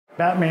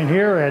Batman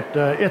here at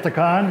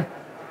Ithacon,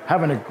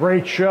 having a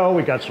great show.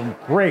 We got some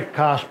great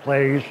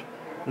cosplays.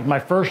 This is my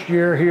first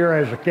year here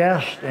as a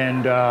guest,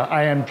 and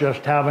I am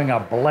just having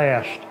a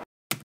blast.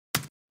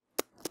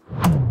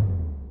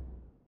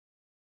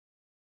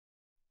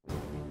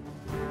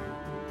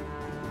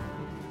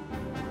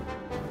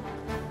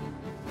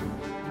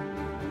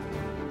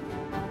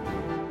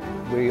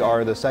 We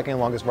are the second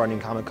longest running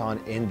Comic-Con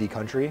in the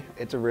country.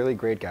 It's a really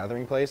great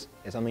gathering place.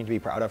 It's something to be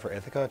proud of for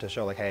Ithaca, to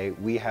show like, hey,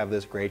 we have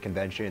this great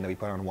convention that we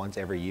put on once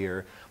every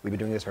year. We've been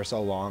doing this for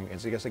so long.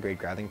 It's just a great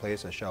gathering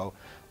place to show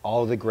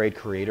all the great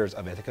creators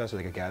of Ithaca so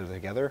they could gather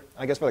together.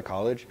 I guess for the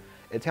college,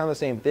 it's kind of the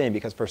same thing,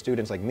 because for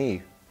students like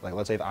me, like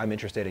let's say if I'm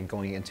interested in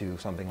going into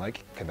something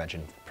like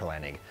convention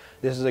planning,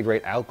 this is a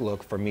great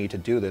outlook for me to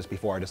do this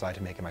before I decide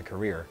to make it my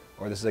career.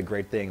 Or this is a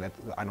great thing that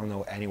I don't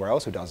know anywhere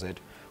else who does it,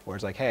 where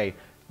it's like, hey,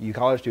 you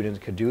college students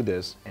could do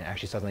this and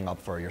actually set something up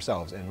for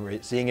yourselves.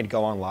 And seeing it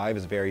go on live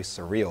is very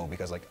surreal,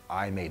 because like,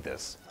 I made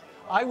this.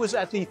 I was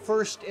at the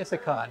first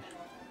Ithacon.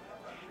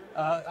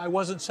 I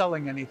wasn't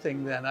selling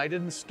anything then. I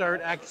didn't start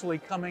actually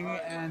coming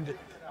and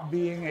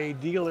being a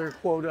dealer,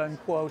 quote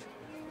unquote,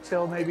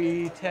 till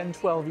maybe 10,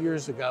 12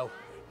 years ago.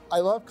 I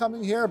love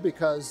coming here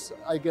because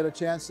I get a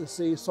chance to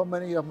see so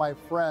many of my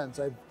friends.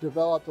 I've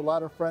developed a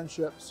lot of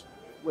friendships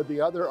with the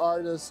other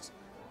artists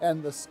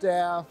and the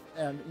staff,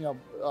 and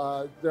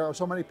there are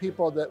so many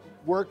people that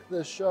work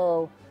this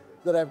show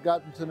that I've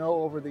gotten to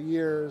know over the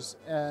years,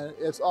 and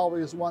it's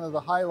always one of the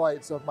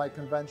highlights of my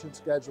convention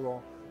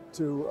schedule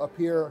to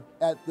appear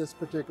at this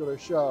particular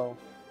show.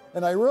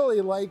 And I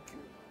really like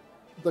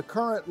the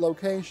current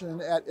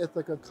location at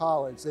Ithaca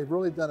College. They've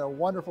really done a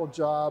wonderful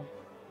job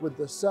with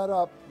the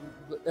setup.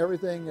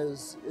 Everything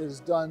is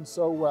done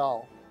so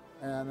well,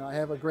 and I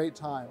have a great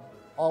time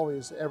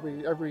always,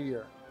 every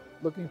year.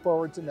 Looking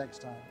forward to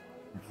next time.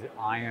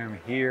 I am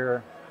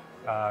here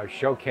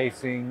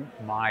showcasing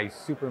my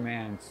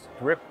Superman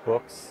strip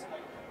books.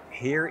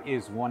 Here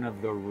is one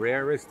of the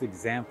rarest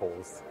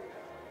examples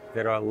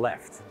that are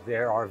left.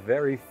 There are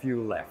very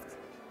few left.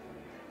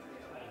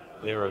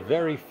 There are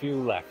very few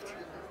left.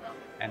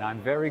 And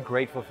I'm very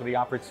grateful for the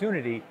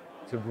opportunity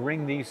to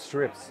bring these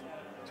strips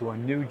to a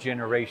new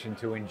generation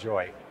to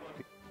enjoy.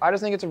 I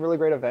just think it's a really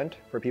great event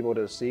for people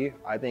to see.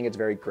 I think it's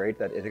very great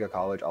that Ithaca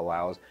College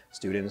allows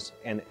students,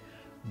 and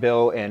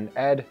Bill and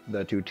Ed,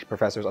 the two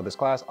professors of this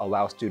class,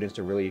 allow students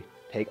to really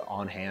take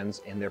on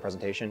hands in their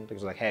presentation.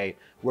 Because like, hey,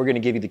 we're gonna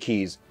give you the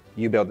keys,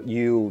 you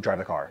drive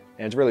the car.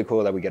 And it's really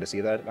cool that we get to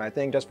see that. And I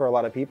think just for a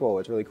lot of people,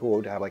 it's really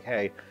cool to have like,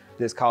 hey,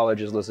 this college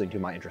is listening to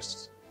my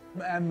interests.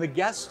 And the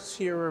guests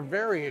here are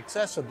very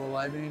accessible.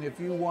 I mean, if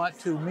you want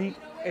to meet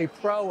a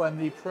pro and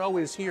the pro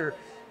is here,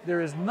 there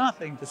is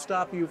nothing to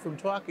stop you from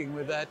talking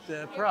with that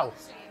pro.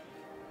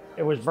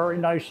 It was very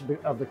nice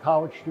of the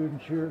college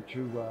students here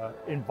to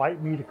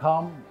invite me to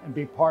come and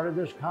be part of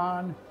this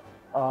con.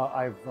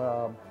 I've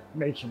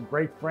made some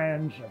great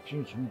friends. I've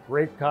seen some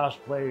great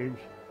cosplays,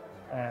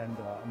 and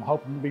I'm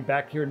hoping to be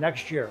back here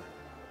next year.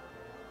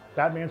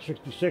 Batman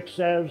 66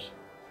 says,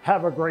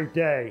 have a great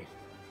day.